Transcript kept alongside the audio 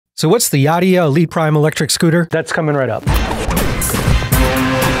So what's the Yadea Elite Prime electric scooter? That's coming right up.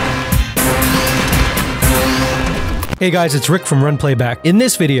 Hey guys, it's Rick from RunPlayBack. In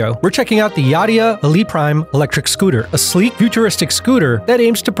this video, we're checking out the Yadea Elite Prime electric scooter, a sleek, futuristic scooter that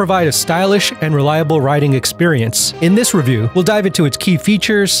aims to provide a stylish and reliable riding experience. In this review, we'll dive into its key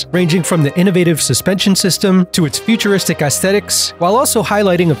features, ranging from the innovative suspension system to its futuristic aesthetics, while also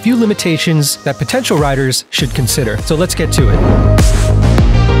highlighting a few limitations that potential riders should consider. So let's get to it.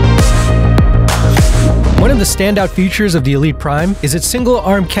 One of the standout features of the Elite Prime is its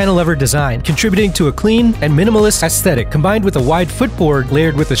single-arm cantilever design, contributing to a clean and minimalist aesthetic. Combined with a wide footboard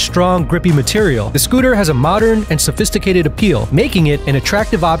layered with a strong, grippy material, the scooter has a modern and sophisticated appeal, making it an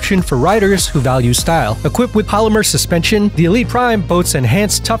attractive option for riders who value style. Equipped with Polymer suspension, the Elite Prime boasts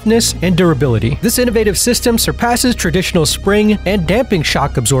enhanced toughness and durability. This innovative system surpasses traditional spring and damping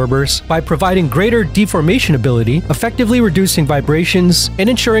shock absorbers by providing greater deformation ability, effectively reducing vibrations and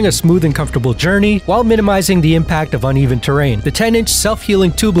ensuring a smooth and comfortable journey while minimizing the impact of uneven terrain. The 10-inch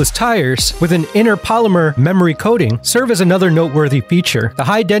self-healing tubeless tires with an inner polymer memory coating serve as another noteworthy feature. The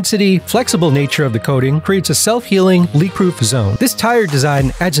high-density, flexible nature of the coating creates a self-healing, leak-proof zone. This tire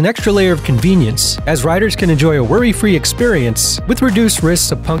design adds an extra layer of convenience, as riders can enjoy a worry-free experience with reduced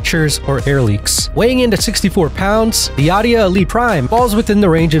risks of punctures or air leaks. Weighing in at 64 pounds, the Yadea Elite Prime falls within the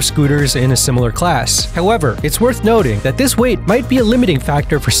range of scooters in a similar class. However, it's worth noting that this weight might be a limiting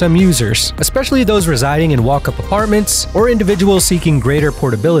factor for some users, especially those residing in walk-up apartments or individuals seeking greater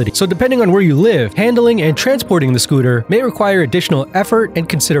portability. So depending on where you live, handling and transporting the scooter may require additional effort and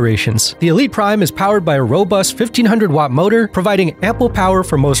considerations. The Elite Prime is powered by a robust 1500-watt motor, providing ample power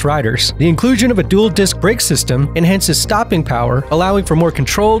for most riders. The inclusion of a dual-disc brake system enhances stopping power, allowing for more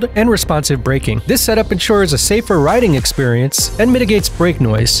controlled and responsive braking. This setup ensures a safer riding experience and mitigates brake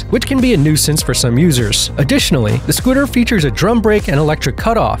noise, which can be a nuisance for some users. Additionally, the scooter features a drum brake and electric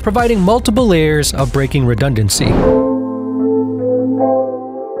cutoff, providing multiple layers of braking redundancy.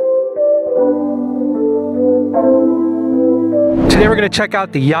 Today we're going to check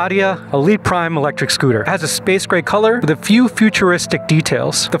out the Yadea Elite Prime electric scooter. It has a space gray color with a few futuristic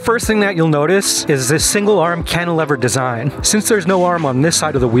details. The first thing that you'll notice is this single arm cantilever design. Since there's no arm on this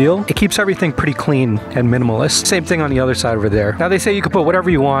side of the wheel, it keeps everything pretty clean and minimalist. Same thing on the other side over there. Now they say you can put whatever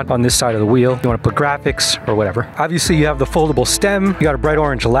you want on this side of the wheel. You want to put graphics or whatever. Obviously you have the foldable stem, you got a bright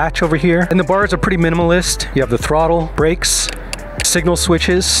orange latch over here, and the bars are pretty minimalist. You have the throttle, brakes, signal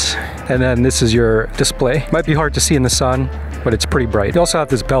switches, and then this is your display. Might be hard to see in the sun, but it's pretty bright. You also have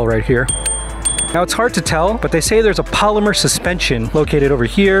this bell right here. Now it's hard to tell, but they say there's a polymer suspension located over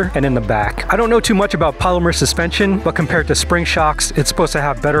here and in the back. I don't know too much about polymer suspension, but compared to spring shocks, it's supposed to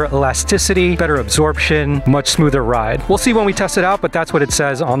have better elasticity, better absorption, much smoother ride. We'll see when we test it out, but that's what it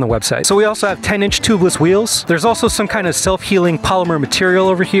says on the website. So we also have 10-inch tubeless wheels. There's also some kind of self-healing polymer material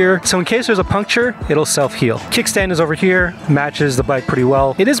over here. So in case there's a puncture, it'll self-heal. Kickstand is over here, matches the bike pretty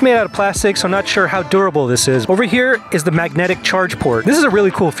well. It is made out of plastic, so I'm not sure how durable this is. Over here is the magnetic charge port. This is a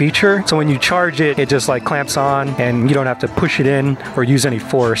really cool feature. So when you charge it just like clamps on and you don't have to push it in or use any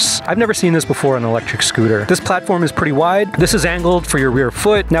force. I've never seen this before on an electric scooter. This platform is pretty wide. This is angled for your rear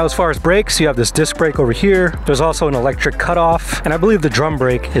foot. Now as far as brakes, you have this disc brake over here. There's also an electric cutoff, and I believe the drum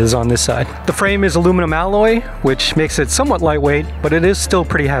brake is on this side. The frame is aluminum alloy, which makes it somewhat lightweight, but it is still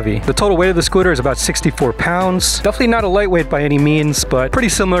pretty heavy. The total weight of the scooter is about 64 pounds. Definitely not a lightweight by any means, but pretty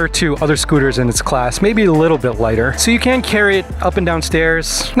similar to other scooters in its class, maybe a little bit lighter. So you can carry it up and down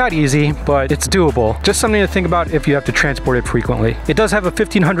stairs. Not easy, but it's doable. Just something to think about if you have to transport it frequently. It does have a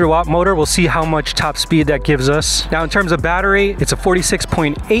 1500-watt motor. We'll see how much top speed that gives us. Now in terms of battery, it's a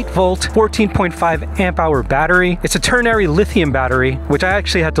 46.8 volt, 14.5 amp hour battery. It's a ternary lithium battery, which I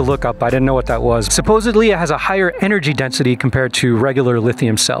actually had to look up. I didn't know what that was. Supposedly it has a higher energy density compared to regular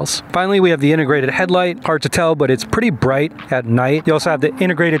lithium cells. Finally, we have the integrated headlight. Hard to tell, but it's pretty bright at night. You also have the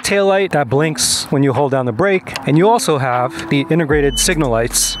integrated taillight that blinks when you hold down the brake. And you also have the integrated signal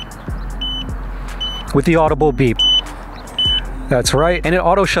lights with the audible beep. That's right, and it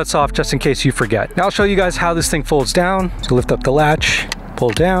auto shuts off just in case you forget. Now I'll show you guys how this thing folds down. So lift up the latch, pull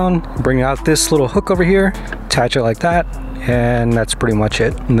down, bring out this little hook over here, attach it like that, and that's pretty much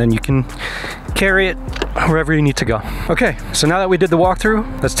it. And then you can carry it wherever you need to go. Okay, so now that we did the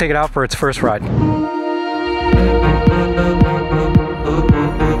walkthrough, let's take it out for its first ride.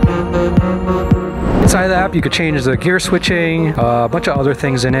 Inside the app, you could change the gear switching, a bunch of other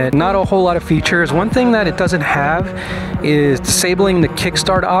things in it. Not a whole lot of features. One thing that it doesn't have is disabling the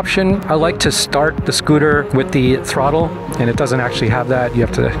kickstart option. I like to start the scooter with the throttle, and it doesn't actually have that. You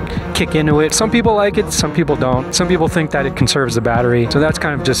have to kick into it. Some people like it, some people don't. Some people think that it conserves the battery. So that's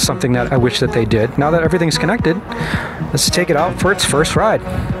kind of just something that I wish that they did. Now that everything's connected, let's take it out for its first ride.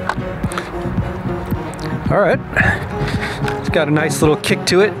 All right. It's got a nice little kick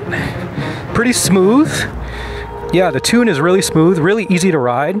to it. Pretty smooth. Yeah, the tune is really smooth, really easy to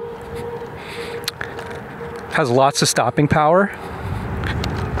ride. Has lots of stopping power.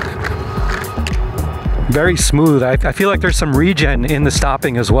 Very smooth. I feel like there's some regen in the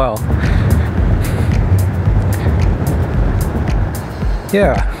stopping as well.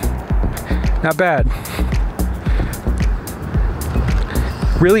 Yeah, not bad.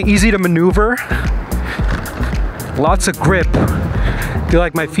 Really easy to maneuver. Lots of grip. I feel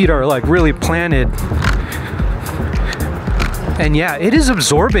like my feet are like really planted. And yeah, it is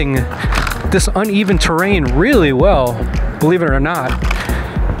absorbing this uneven terrain really well, believe it or not.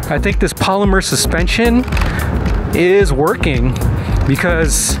 I think this polymer suspension is working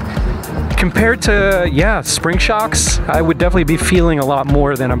because compared to, yeah, spring shocks, I would definitely be feeling a lot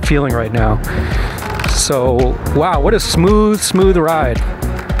more than I'm feeling right now. So, wow, what a smooth ride.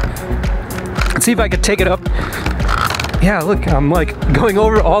 Let's see if I could take it up. Yeah, look, I'm like going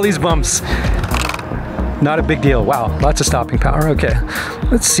over all these bumps. Not a big deal. Wow, lots of stopping power. Okay,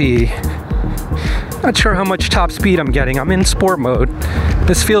 let's see. Not sure how much top speed I'm getting. I'm in sport mode.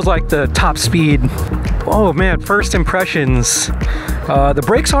 This feels like the top speed. Oh man, first impressions. The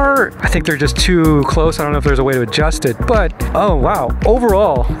brakes are, I think they're just too close. I don't know if there's a way to adjust it, but oh wow.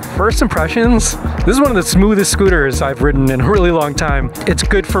 Overall, first impressions, this is one of the smoothest scooters I've ridden in a really long time. It's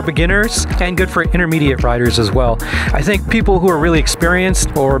good for beginners and good for intermediate riders as well. I think people who are really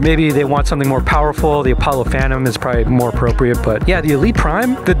experienced, or maybe they want something more powerful, the Apollo Phantom is probably more appropriate, but yeah, the Elite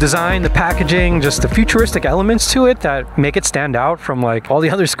Prime, the design, the packaging, just the futuristic elements to it that make it stand out from like all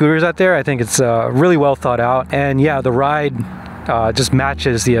the other scooters out there, I think it's really well thought out. And yeah, the ride just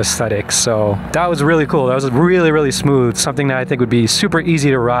matches the aesthetics. So that was really cool. That was really smooth. Something that I think would be super easy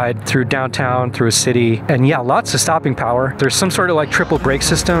to ride through downtown, through a city. And yeah, lots of stopping power. There's some sort of like triple brake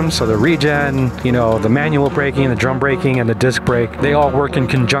system. So the regen, you know, the manual braking, the drum braking, and the disc brake, they all work in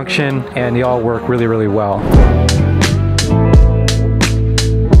conjunction and they all work really well.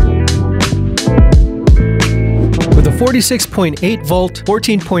 With a 46.8 volt,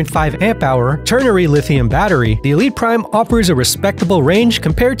 14.5 amp hour ternary lithium battery, the Elite Prime offers a respectable range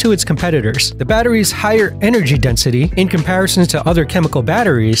compared to its competitors. The battery's higher energy density, in comparison to other chemical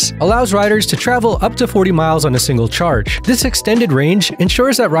batteries, allows riders to travel up to 40 miles on a single charge. This extended range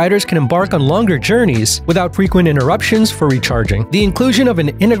ensures that riders can embark on longer journeys without frequent interruptions for recharging. The inclusion of an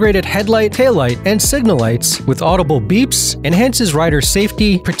integrated headlight, taillight, and signal lights with audible beeps enhances rider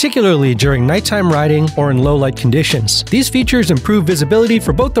safety, particularly during nighttime riding or in low light conditions. These features improve visibility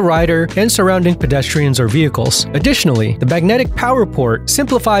for both the rider and surrounding pedestrians or vehicles. Additionally, the magnetic power port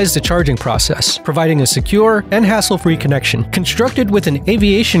simplifies the charging process, providing a secure and hassle-free connection. Constructed with an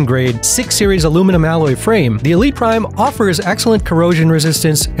aviation-grade 6 Series aluminum alloy frame, the Elite Prime offers excellent corrosion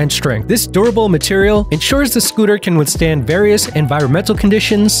resistance and strength. This durable material ensures the scooter can withstand various environmental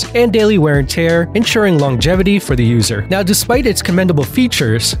conditions and daily wear and tear, ensuring longevity for the user. Now, despite its commendable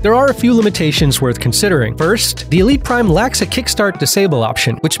features, there are a few limitations worth considering. First, the Elite Prime lacks a kickstart disable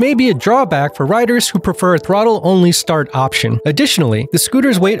option, which may be a drawback for riders who prefer a throttle-only start option. Additionally, the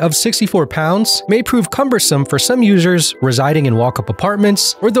scooter's weight of 64 pounds may prove cumbersome for some users residing in walk-up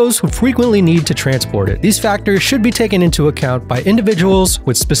apartments or those who frequently need to transport it. These factors should be taken into account by individuals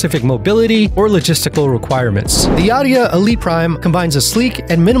with specific mobility or logistical requirements. The Yadea Elite Prime combines a sleek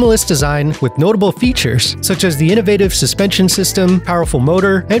and minimalist design with notable features such as the innovative suspension system, powerful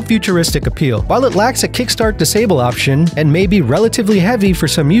motor, and futuristic appeal. While it lacks a kickstart disable option and may be relatively heavy for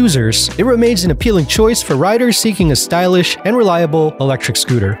some users, it remains an appealing choice for riders seeking a stylish and reliable electric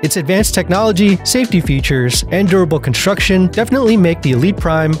scooter. Its advanced technology, safety features, and durable construction definitely make the Elite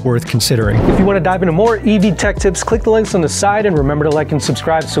Prime worth considering. If you want to dive into more EV tech tips, click the links on the side and remember to like and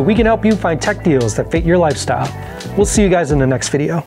subscribe so we can help you find tech deals that fit your lifestyle. We'll see you guys in the next video.